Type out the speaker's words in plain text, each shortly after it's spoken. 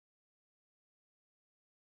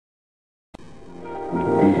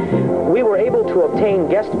We were able to obtain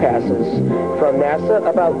guest passes from NASA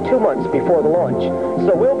about 2 months before the launch,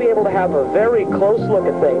 so we'll be able to have a very close look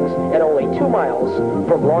at things at only 2 miles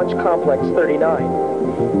from Launch Complex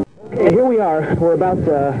 39. Okay, here we are. We're about,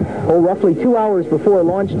 roughly 2 hours before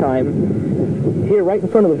launch time, here right in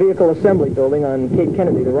front of the Vehicle Assembly Building on Cape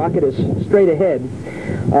Kennedy. The rocket is straight ahead.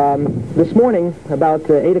 This morning, about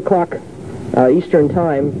 8 o'clock Eastern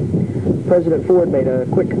Time, President Ford made a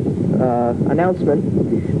quick announcement,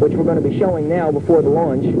 which we're going to be showing now before the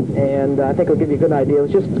launch, and I think it'll give you a good idea.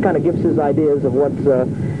 It just kind of gives his ideas of what's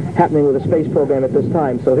happening with the space program at this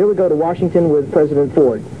time. So here we go to Washington with President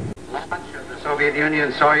Ford. Launch of the Soviet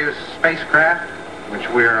Union Soyuz spacecraft, which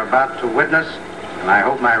we're about to witness, and I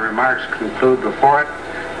hope my remarks conclude before it,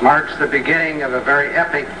 marks the beginning of a very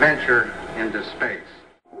epic venture into space.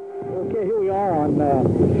 Okay, here we are on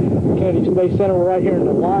Kennedy Space Center. We're right here in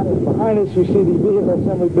the lot. Behind us we see the Vehicle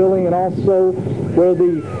Assembly Building, and also where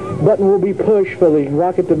the button will be pushed for the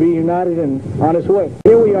rocket to be united and on its way.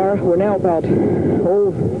 Here we are. We're now about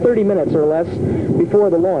 30 minutes or less before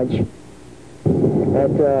the launch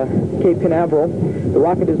at Cape Canaveral. The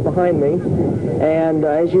rocket is behind me, and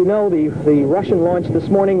as you know, the Russian launch this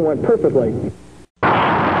morning went perfectly.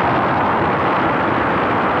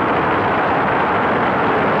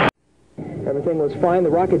 Everything was fine. The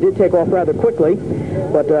rocket did take off rather quickly,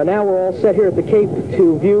 but now we're all set here at the Cape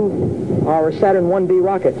to view our Saturn 1B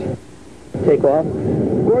rocket take off.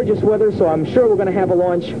 Gorgeous weather, so I'm sure we're going to have a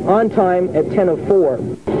launch on time at 10:04.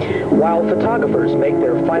 While photographers make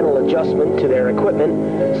their final adjustment to their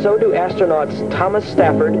equipment, so do astronauts Thomas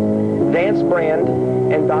Stafford, Vance Brand,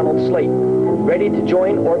 and Donald Slate, ready to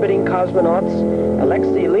join orbiting cosmonauts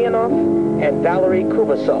Alexei Leonov and Valery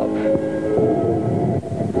Kubasov.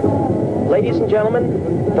 Ladies and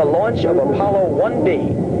gentlemen, the launch of Apollo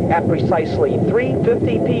 1B at precisely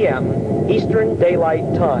 3:50 p.m. Eastern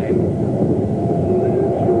Daylight Time.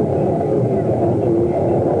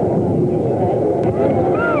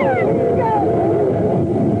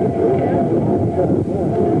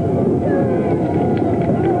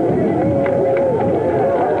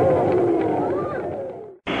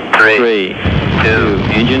 Three, two,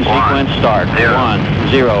 engine sequence start. 1,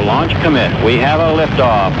 0, launch commit. We have a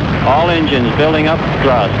liftoff. All engines building up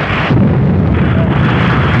thrust.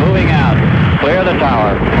 Moving out. Clear the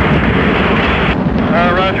tower.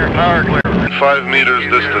 Roger, tower clear. 5 meters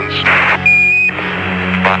distance.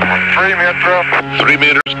 3 meters. 3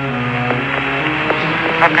 meters.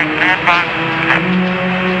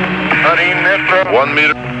 1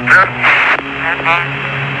 meter.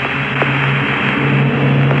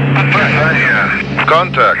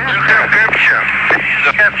 Contact.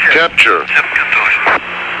 Capture.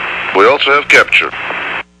 We also have capture.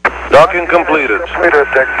 Docking completed.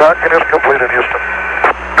 Docking is completed, Houston.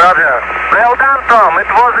 Roger. Well done, Tom. It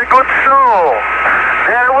was a good show.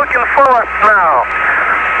 They are looking forward now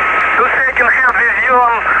to second hand with you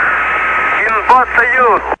in both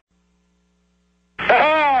Soyuz.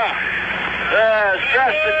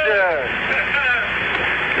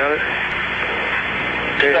 Got it?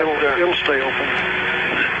 It'll stay open.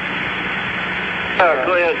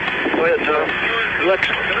 Go ahead. Go ahead, Tom.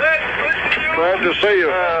 Glad to see you.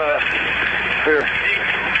 Here.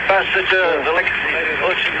 Здравствуйте, Алексей.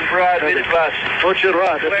 Очень рад видеть вас. Очень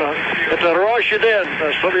рад. Это роща день.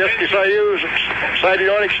 Советский Союз,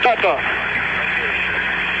 Соединенных Штатов.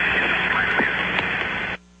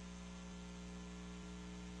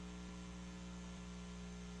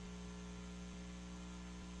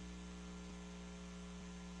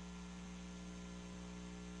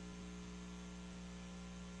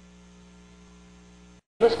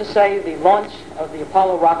 Needless to say, the launch of the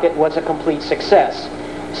Apollo rocket was a complete success.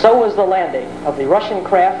 So was the landing of the Russian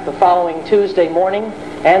craft the following Tuesday morning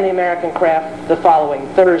and the American craft the following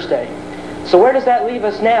Thursday. So where does that leave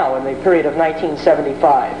us now in the period of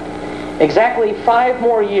 1975? Exactly 5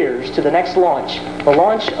 more years to the next launch, the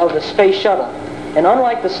launch of the Space Shuttle. And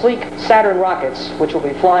unlike the sleek Saturn rockets, which will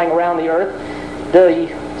be flying around the Earth, the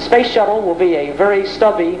Space Shuttle will be a very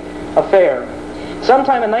stubby affair.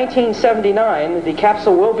 Sometime in 1979, the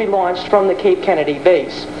capsule will be launched from the Cape Kennedy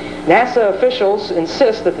base. NASA officials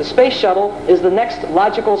insist that the Space Shuttle is the next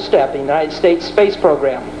logical step in the United States space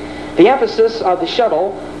program. The emphasis of the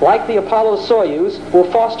shuttle, like the Apollo-Soyuz, will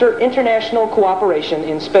foster international cooperation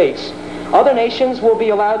in space. Other nations will be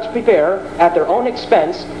allowed to prepare, at their own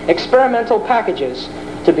expense, experimental packages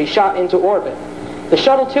to be shot into orbit. The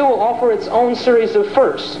shuttle, too, will offer its own series of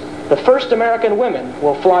firsts. The first American women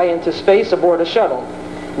will fly into space aboard a shuttle.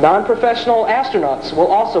 Non-professional astronauts will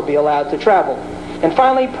also be allowed to travel. And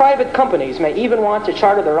finally, private companies may even want to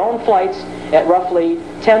charter their own flights at roughly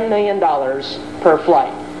 $10 million per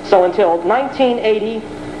flight. So until 1980,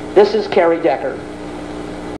 this is Kerry Decker.